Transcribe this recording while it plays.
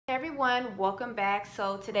Everyone, welcome back.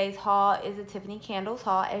 So today's haul is a Tiffany candles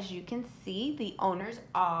haul. As you can see, the owners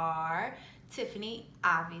are Tiffany,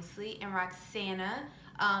 obviously, and Roxana.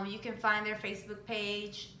 You can find their Facebook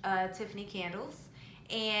page, Tiffany Candles.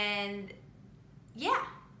 And yeah,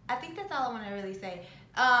 I think that's all I want to really say.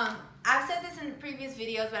 I've said this in previous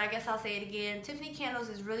videos, but I guess I'll say it again. Tiffany Candles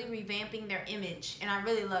is really revamping their image, and I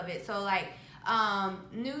really love it. So like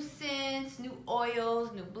new scents, new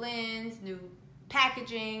oils, new blends, new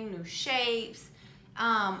packaging, new shapes.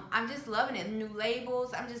 I'm just loving it. New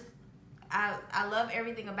labels. I love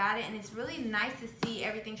everything about it, and it's really nice to see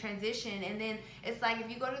everything transition. And then it's like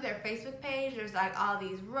if you go to their Facebook page, there's like all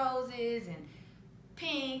these roses and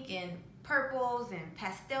pink and purples and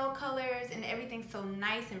pastel colors, and everything's so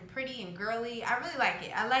nice and pretty and girly. I really like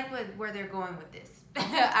it. I like where they're going with this.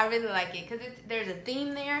 I really like it because there's a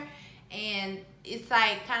theme there, and it's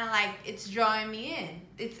like kind of like it's drawing me in.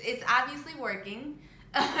 It's obviously working.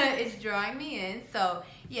 It's drawing me in. So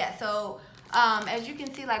yeah, so as you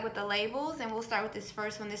can see, like with the labels, and we'll start with this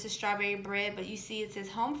first one. This is strawberry bread, but you see it says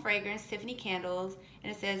home fragrance Tiffany candles,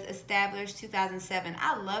 and it says established 2007.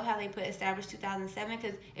 I love how they put established 2007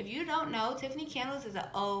 because if you don't know, Tiffany candles is an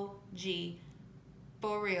OG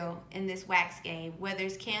for real in this wax game. Whether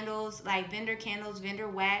it's candles like vendor candles, vendor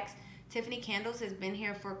wax, Tiffany candles has been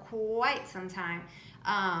here for quite some time.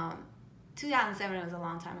 2007 was a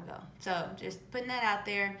long time ago, so just putting that out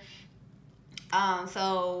there.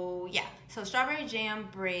 So yeah, so strawberry jam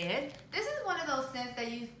bread. This is one of those scents that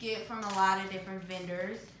you get from a lot of different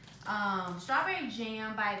vendors. Strawberry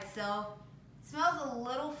jam by itself smells a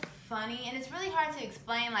little funny, and it's really hard to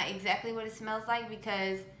explain like exactly what it smells like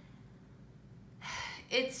because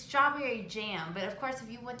it's strawberry jam. But of course, if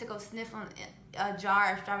you went to go sniff on a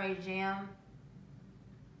jar of strawberry jam,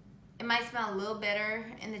 it might smell a little better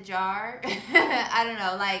in the jar. I don't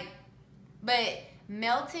know, like, but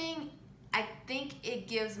melting, I think it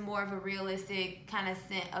gives more of a realistic kind of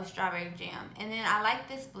scent of strawberry jam. And then I like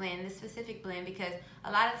this blend, this specific blend, because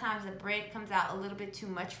a lot of times the bread comes out a little bit too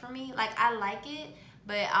much for me. Like, I like it,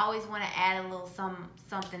 but I always want to add a little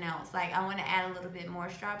something else. Like, I want to add a little bit more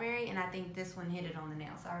strawberry, and I think this one hit it on the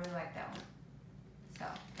nail. So I really like that one. So,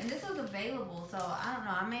 and this was available, so I don't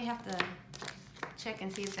know. I may have to check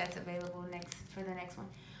and see if that's available for the next one.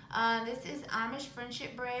 This is Amish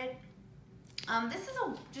friendship bread. This is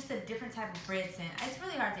just a different type of bread scent. It's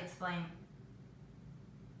really hard to explain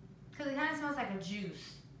because it kind of smells like a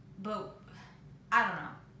juice, but I don't know.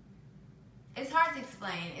 It's hard to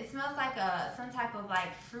explain. It smells like some type of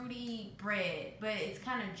like fruity bread, but it's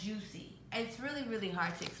kind of juicy. It's really, really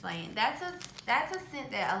hard to explain. That's a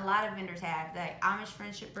scent that a lot of vendors have, like Amish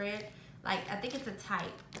friendship bread. Like, I think it's a type.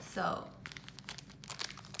 So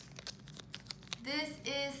this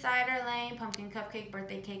is Cider Lane, Pumpkin Cupcake,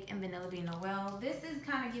 Birthday Cake, and Vanilla Bean Noel. This is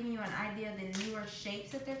kind of giving you an idea of the newer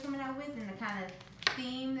shapes that they're coming out with and the kind of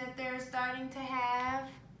theme that they're starting to have.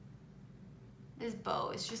 This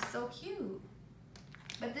bow is just so cute.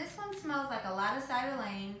 But this one smells like a lot of Cider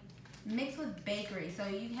Lane mixed with bakery. So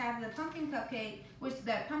you have the pumpkin cupcake, which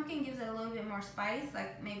that pumpkin gives it a little bit more spice,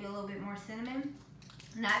 like maybe a little bit more cinnamon.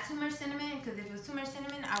 Not too much cinnamon, because if it was too much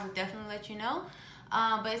cinnamon, I would definitely let you know.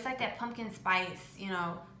 But it's like that pumpkin spice, you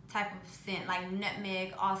know, type of scent, like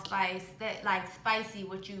nutmeg, allspice, that like spicy,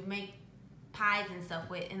 what you make pies and stuff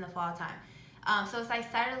with in the fall time. So it's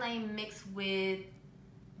like Cider Lane mixed with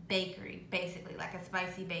bakery, basically, like a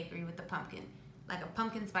spicy bakery with the pumpkin, like a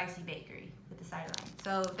pumpkin spicy bakery with the Cider Lane.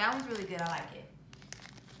 So that one's really good. I like it.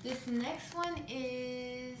 This next one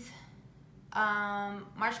is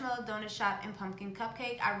Marshmallow Donut Shop and Pumpkin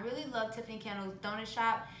Cupcake. I really love Tiffany Candles Donut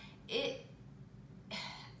Shop.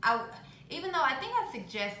 Even though I think I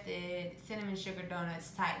suggested cinnamon sugar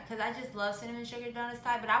donuts type, because I just love cinnamon sugar donuts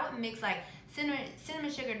type, but I would mix like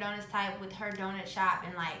cinnamon sugar donuts type with her donut shop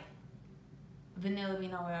and like vanilla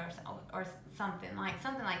bean oil or something like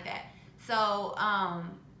that. So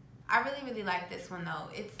I really, really like this one though.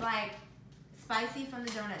 It's like spicy from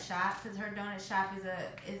the donut shop, because her donut shop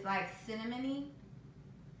is like cinnamony.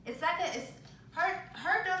 It's like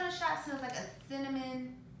her donut shop smells like a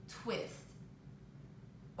cinnamon twist.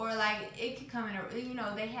 Or like it could come in a, you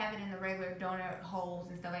know, they have it in the regular donut holes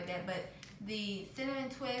and stuff like that, but the cinnamon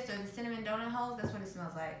twist or the cinnamon donut holes, that's what it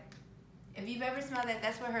smells like. If you've ever smelled that,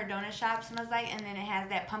 that's what her donut shop smells like, and then it has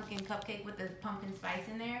that pumpkin cupcake with the pumpkin spice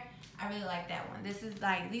in there. I really like that one. This is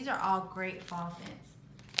like, these are all great fall scents.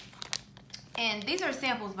 And these are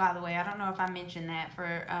samples, by the way. I don't know if I mentioned that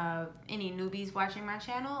for any newbies watching my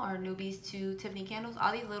channel or newbies to Tiffany Candles.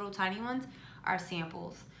 All these little tiny ones are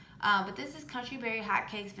samples. But this is Country Berry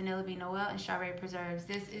Hotcakes, Vanilla Bean Noel, and Strawberry Preserves.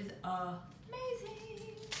 This is amazing.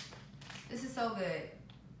 This is so good.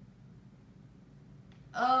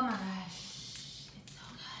 Oh my gosh, it's so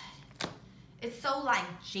good. It's so like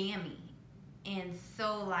jammy and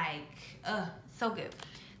so like so good.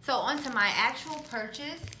 So onto my actual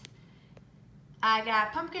purchase. I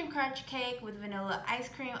got pumpkin crunch cake with vanilla ice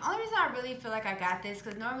cream. Only reason I really feel like I got this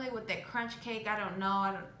because normally with that crunch cake, I don't know.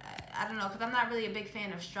 I don't know because I'm not really a big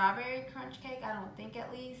fan of strawberry crunch cake. I don't think,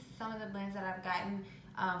 at least. Some of the blends that I've gotten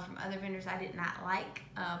from other vendors I did not like.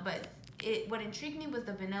 But what intrigued me was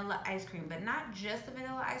the vanilla ice cream, but not just the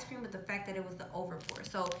vanilla ice cream, but the fact that it was the overpour.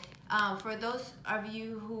 So for those of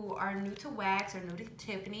you who are new to Wax or new to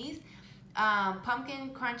Tiffany's, pumpkin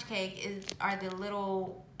crunch cake are the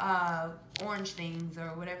little orange things or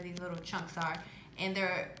whatever these little chunks are, and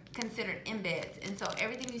they're considered embeds, and so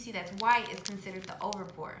everything you see that's white is considered the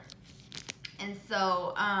overpour. And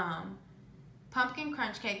so pumpkin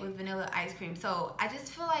crunch cake with vanilla ice cream. So I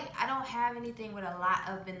just feel like I don't have anything with a lot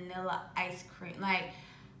of vanilla ice cream. Like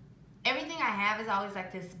everything I have is always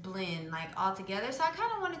like this blend, like all together. So I kind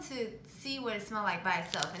of wanted to see what it smelled like by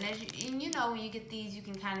itself. And you know, when you get these, you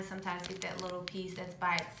can kind of sometimes get that little piece that's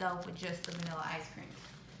by itself with just the vanilla ice cream.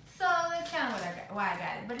 So that's kind of why I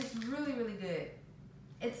got it. But it's really, really good.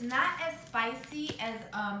 It's not as spicy as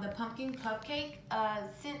the pumpkin cupcake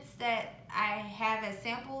scents that I have as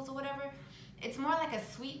samples or whatever. It's more like a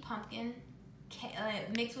sweet pumpkin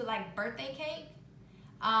mixed with like birthday cake.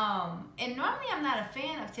 And normally I'm not a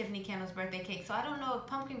fan of Tiffany Candle's birthday cake, so I don't know if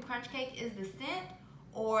pumpkin crunch cake is the scent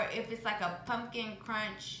or if it's like a pumpkin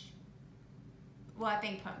crunch. Well, I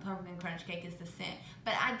think pumpkin crunch cake is the scent,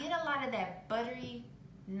 but I get a lot of that buttery,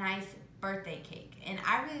 nice birthday cake, and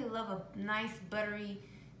I really love a nice buttery.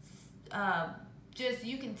 Just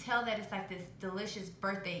you can tell that it's like this delicious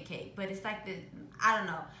birthday cake, but it's like I don't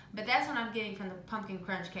know, but that's what I'm getting from the pumpkin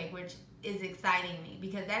crunch cake, which is exciting me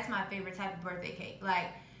because that's my favorite type of birthday cake. Like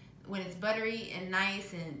when it's buttery and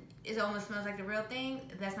nice and it almost smells like the real thing,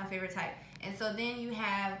 that's my favorite type. And so then you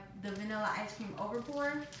have the vanilla ice cream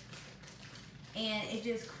overpour, and it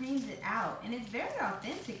just creams it out, and it's very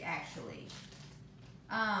authentic actually.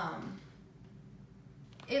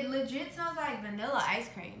 It legit smells like vanilla ice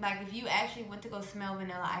cream. Like if you actually went to go smell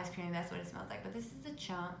vanilla ice cream, that's what it smells like. But this is the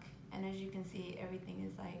chunk, and as you can see, everything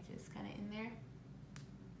is like just kind of in there.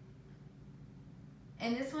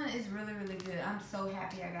 And this one is really, really good. I'm so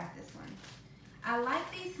happy I got this one. I like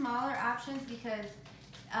these smaller options because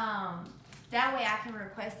that way I can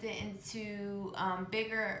request it into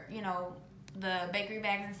bigger, you know, the bakery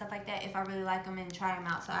bags and stuff like that if I really like them and try them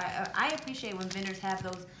out. So I appreciate when vendors have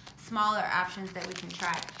those smaller options that we can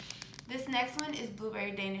try. This next one is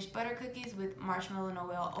blueberry Danish butter cookies with marshmallow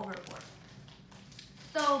Noel overpour.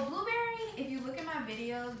 So blueberry, if you look at my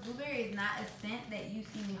videos, blueberry is not a scent that you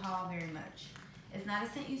see me haul very much. It's not a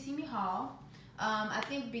scent you see me haul. I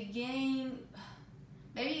think beginning,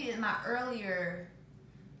 maybe in my earlier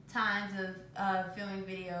times of filming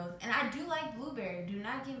videos, and I do like blueberry, do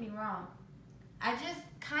not get me wrong. I just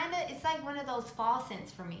kind of, it's like one of those fall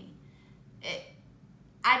scents for me.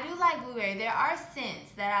 I do like blueberry. There are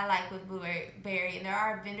scents that I like with blueberry, and there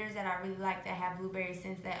are vendors that I really like that have blueberry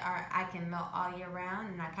scents that I can melt all year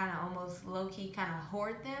round, and I kind of almost low-key kind of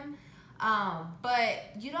hoard them.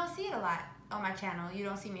 But you don't see it a lot on my channel. You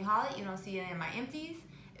don't see me haul it. You don't see it in my empties.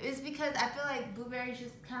 It's because I feel like blueberry is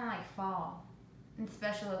just kind of like fall and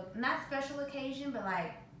not special occasion, but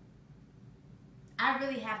like I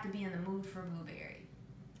really have to be in the mood for blueberry.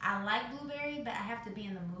 I like blueberry, but I have to be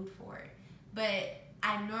in the mood for it. But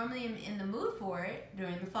I normally am in the mood for it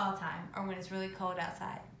during the fall time or when it's really cold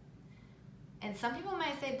outside. And some people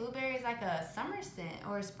might say blueberry is like a summer scent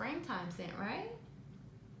or a springtime scent, right?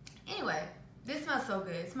 Anyway, this smells so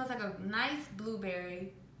good. It smells like a nice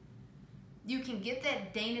blueberry. You can get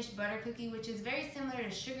that Danish butter cookie, which is very similar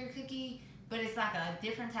to sugar cookie, but it's like a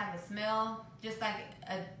different type of smell. Just like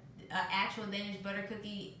a actual Danish butter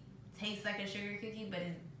cookie tastes like a sugar cookie, but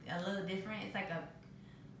it's a little different. It's like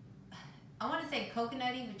I want to say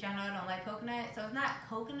coconutty, but y'all know I don't like coconut. So it's not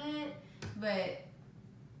coconut, but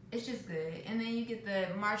it's just good. And then you get the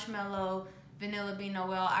marshmallow vanilla bean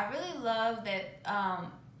Noel. I really love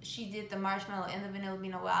that she did the marshmallow and the vanilla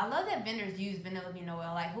bean Noel. I love that vendors use vanilla bean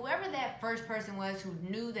Noel. Like whoever that first person was who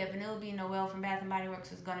knew that vanilla bean Noel from Bath & Body Works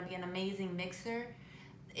was going to be an amazing mixer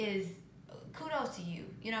is kudos to you.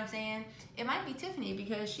 You know what I'm saying? It might be Tiffany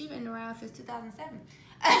because she's been around since 2007.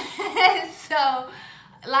 So,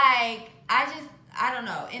 like, I don't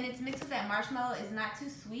know. And it's mixed with that marshmallow. It's not too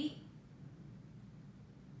sweet.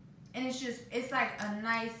 And it's like a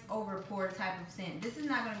nice overpour type of scent. This is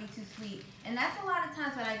not going to be too sweet. And that's a lot of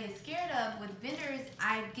times what I get scared of with vendors.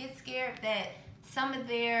 I get scared that some of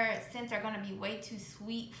their scents are going to be way too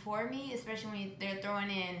sweet for me, especially when they're throwing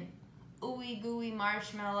in ooey gooey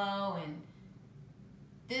marshmallow and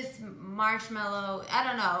this marshmallow, I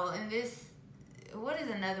don't know, and this, what is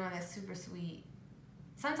another one that's super sweet?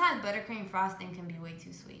 Sometimes buttercream frosting can be way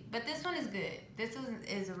too sweet, but this one is good. This one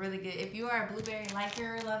is really good. If you are a blueberry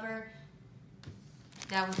liker lover,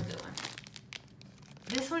 that one's a good one.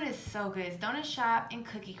 This one is so good. It's Donut Shop and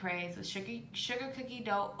Cookie Craze with sugar cookie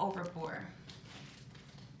dough overpour.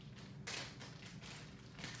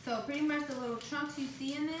 So pretty much the little chunks you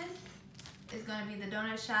see in this is going to be the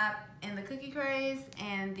Donut Shop and the Cookie Craze,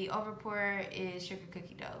 and the overpour is sugar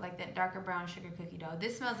cookie dough, like that darker brown sugar cookie dough.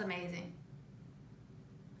 This smells amazing.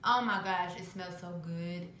 Oh my gosh, it smells so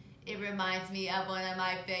good. It reminds me of one of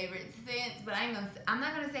my favorite scents, but I'm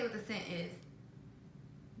not gonna say what the scent is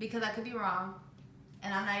because I could be wrong,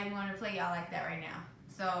 and I'm not even gonna play y'all like that right now.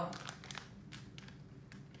 So,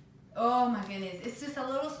 oh my goodness, it's just a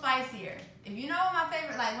little spicier. If you know my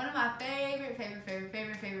favorite, like one of my favorite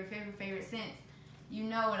scents, you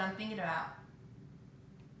know what I'm thinking about.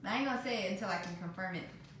 I ain't gonna say it until I can confirm it.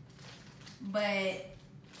 But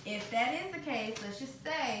if that is the case, let's just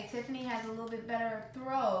say Tiffany has a little bit better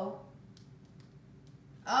throw.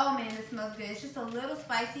 Oh man, this smells good. It's just a little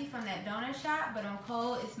spicy from that Donut Shop, but on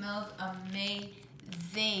cold, it smells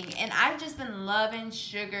amazing. And I've just been loving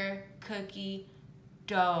sugar cookie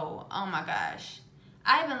dough. Oh my gosh.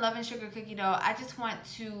 I've been loving sugar cookie dough. I just want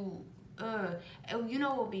to, you know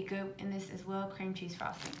what would be good in this as well? Cream cheese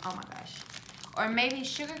frosting. Oh my gosh. Or maybe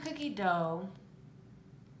sugar cookie dough,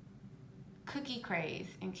 Cookie Craze,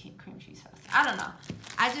 and cream cheese frosting. I don't know.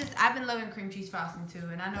 I've been loving cream cheese frosting too,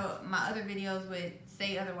 and I know my other videos would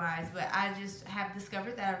say otherwise, but I just have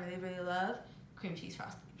discovered that I really love cream cheese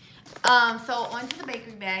frosting. So onto the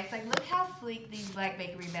bakery bags. Like, look how sleek these black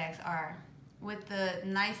bakery bags are with the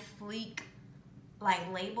nice sleek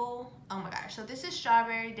like label. Oh my gosh. So this is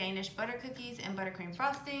strawberry Danish butter cookies and buttercream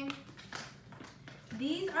frosting.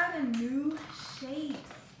 These are the new shapes.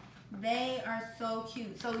 They are so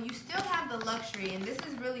cute. So you still have the luxury, and this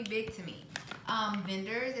is really big to me.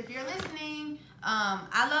 Vendors, if you're listening,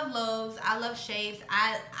 I love loaves. I love shapes.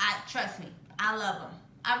 I trust me, I love them.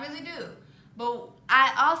 I really do. But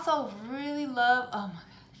I also really love, oh my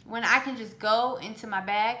gosh, when I can just go into my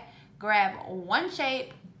bag, grab one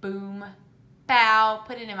shape, boom, pow,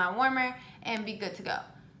 put it in my warmer, and be good to go.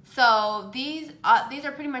 So these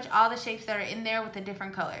are pretty much all the shapes that are in there with the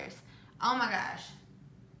different colors. Oh my gosh.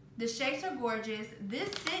 The shapes are gorgeous. This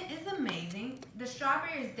scent is amazing. The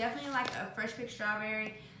strawberry is definitely like a fresh picked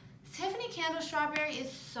strawberry. Tiffany Candle strawberry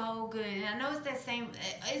is so good. And I know it's that same,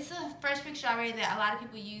 it's a fresh picked strawberry that a lot of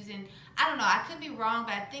people use. And I don't know, I could be wrong,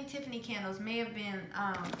 but I think Tiffany Candles may have been,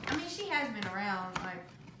 I mean, she has been around like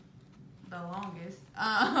the longest.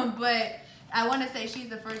 But I want to say she's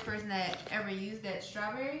the first person that ever used that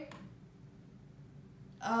strawberry.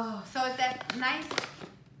 Oh, so it's that nice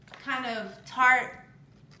kind of tart,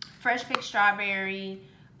 fresh picked strawberry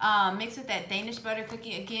mixed with that Danish butter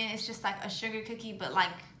cookie. Again, it's just like a sugar cookie, but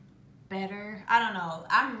like better. I don't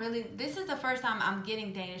know. This is the first time I'm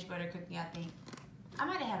getting Danish butter cookie, I think. I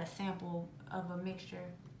might have had a sample of a mixture,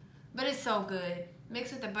 but it's so good.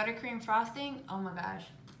 Mixed with the buttercream frosting, oh my gosh.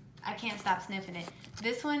 I can't stop sniffing it.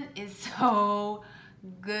 This one is so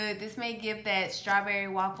good. This may give that strawberry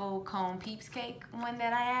waffle cone Peeps cake one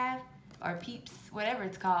that I have, or Peeps, whatever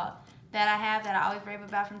it's called, that I have that I always rave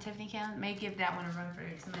about from Tiffany Candle. May give that one a run for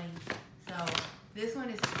its money. So this one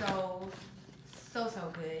is so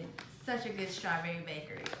good. Such a good strawberry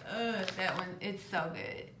bakery. Ugh, that one, it's so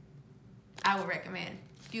good. I would recommend.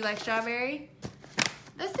 If you like strawberry,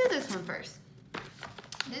 let's do this one first.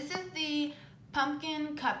 This is the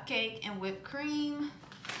pumpkin cupcake and whipped cream.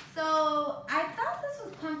 So I thought this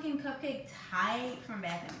was pumpkin cupcake type from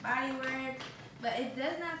Bath and Body Works, but it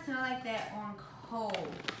does not smell like that on cold.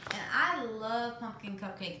 And I love pumpkin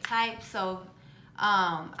cupcake type, so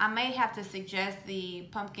I may have to suggest the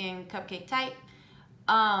pumpkin cupcake type.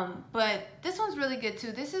 But this one's really good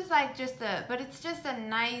too. This is like but it's just a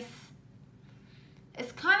nice,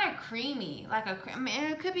 it's kind of creamy, like I mean,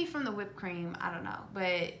 it could be from the whipped cream, I don't know,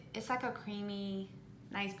 but it's like a creamy,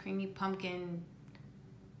 nice creamy pumpkin,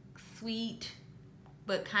 sweet,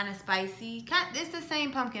 but kind of spicy. It's the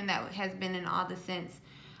same pumpkin that has been in all the scents,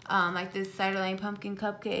 like this Cider Lane pumpkin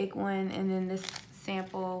cupcake one, and then this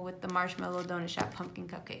sample with the Marshmallow Donut Shop pumpkin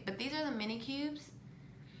cupcake. But these are the mini cubes.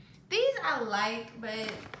 These I like,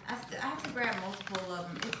 but I have to grab multiple of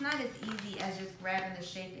them. It's not as easy as just grabbing the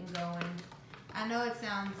shape and going. I know it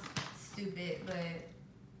sounds stupid, but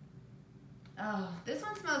oh, this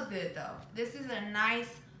one smells good though. This is a nice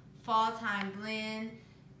fall time blend,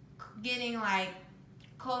 getting like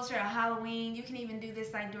closer to Halloween. You can even do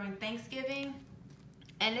this like during Thanksgiving,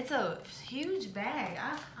 And it's a huge bag.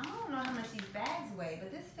 I don't know how much these bags weigh,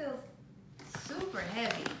 but this feels super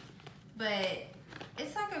heavy. But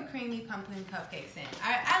it's like a creamy pumpkin cupcake scent.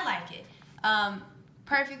 I like it.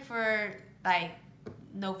 Perfect for like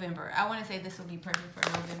November. I want to say this will be perfect for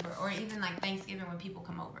November or even like Thanksgiving when people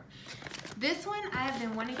come over. This one I have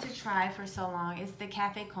been wanting to try for so long. It's the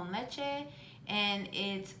Cafe con Leche, and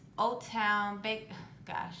it's Old Town Bake.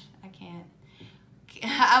 Gosh, I can't.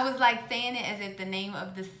 I was like saying it as if the name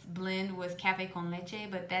of this blend was Cafe con Leche,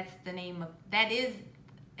 but that's the name of, that is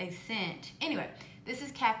a scent. Anyway, this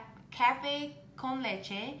is Cafe con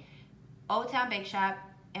Leche, Old Town Bake Shop,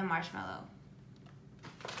 and Marshmallow.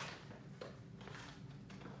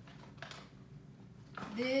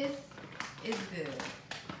 This is good.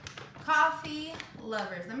 Coffee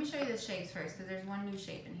lovers. Let me show you the shapes first because there's one new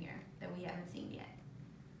shape in here that we haven't seen yet.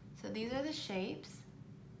 So these are the shapes.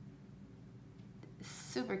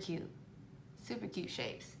 Super cute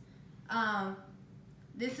shapes.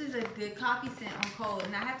 This is a good coffee scent on cold,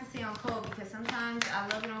 and I have to say on cold because sometimes I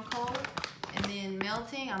love it on cold, and then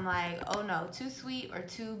melting I'm like, oh no, too sweet or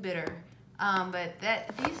too bitter. But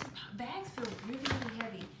these bags feel really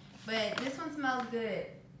heavy, but this one smells good.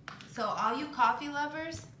 So all you coffee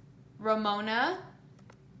lovers, Ramona.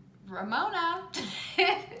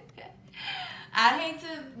 I hate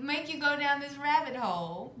to make you go down this rabbit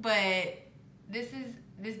hole, but this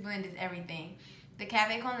blend is everything. The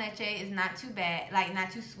Cafe con Leche is not too bad, like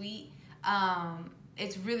not too sweet.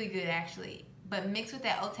 It's really good actually. But mixed with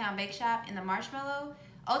that Old Town Bake Shop and the Marshmallow,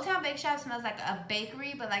 Old Town Bake Shop smells like a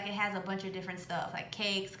bakery, but like it has a bunch of different stuff, like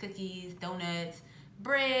cakes, cookies, donuts,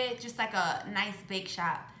 bread, just like a nice bake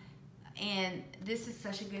shop. And this is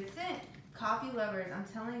such a good scent. Coffee lovers, I'm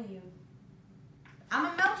telling you. I'm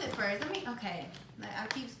gonna melt it first. Okay. I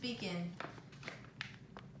keep speaking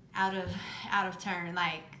out of turn.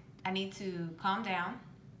 Like, I need to calm down.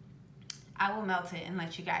 I will melt it and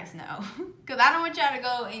let you guys know. Because I don't want y'all to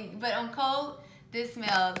go in, but on cold, this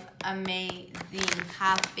smells amazing.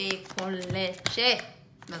 Cafe con Leche.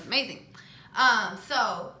 Smells amazing.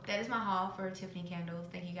 So that is my haul for Tiffany candles.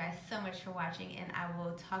 Thank you guys so much for watching, and I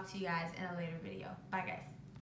will talk to you guys in a later video. Bye guys.